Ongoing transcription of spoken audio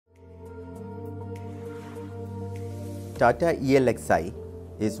Tata ELXSI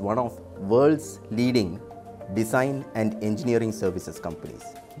is one of world's leading design and engineering services companies.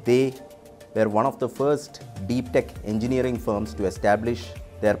 They were one of the first deep tech engineering firms to establish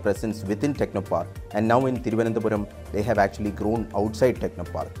their presence within Technopark, and now in Thiruvananthapuram they have actually grown outside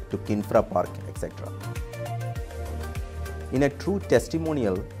Technopark to Kinfra Park, etc. In a true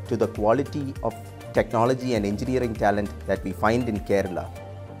testimonial to the quality of technology and engineering talent that we find in Kerala,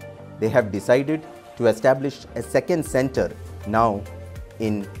 they have decided to establish a second center now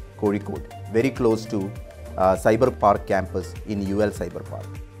in Kozhikode, very close to Cyberpark campus in UL Cyberpark.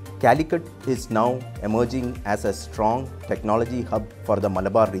 Calicut is now emerging as a strong technology hub for the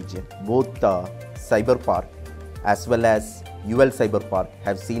Malabar region. Both Cyberpark as well as UL Cyberpark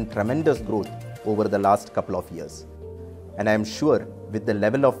have seen tremendous growth over the last couple of years. And I am sure with the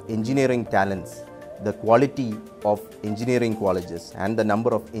level of engineering talents, the quality of engineering colleges and the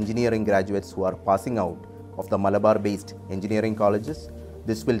number of engineering graduates who are passing out of the Malabar-based engineering colleges,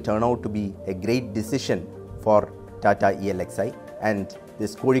 this will turn out to be a great decision for Tata ELXSI, and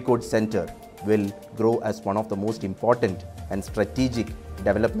this Kozhikode Center will grow as one of the most important and strategic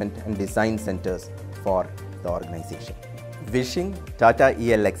development and design centers for the organization. Wishing Tata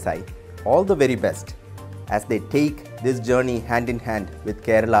ELXSI all the very best as they take this journey hand in hand with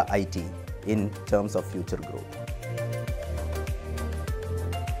Kerala IT in terms of future growth.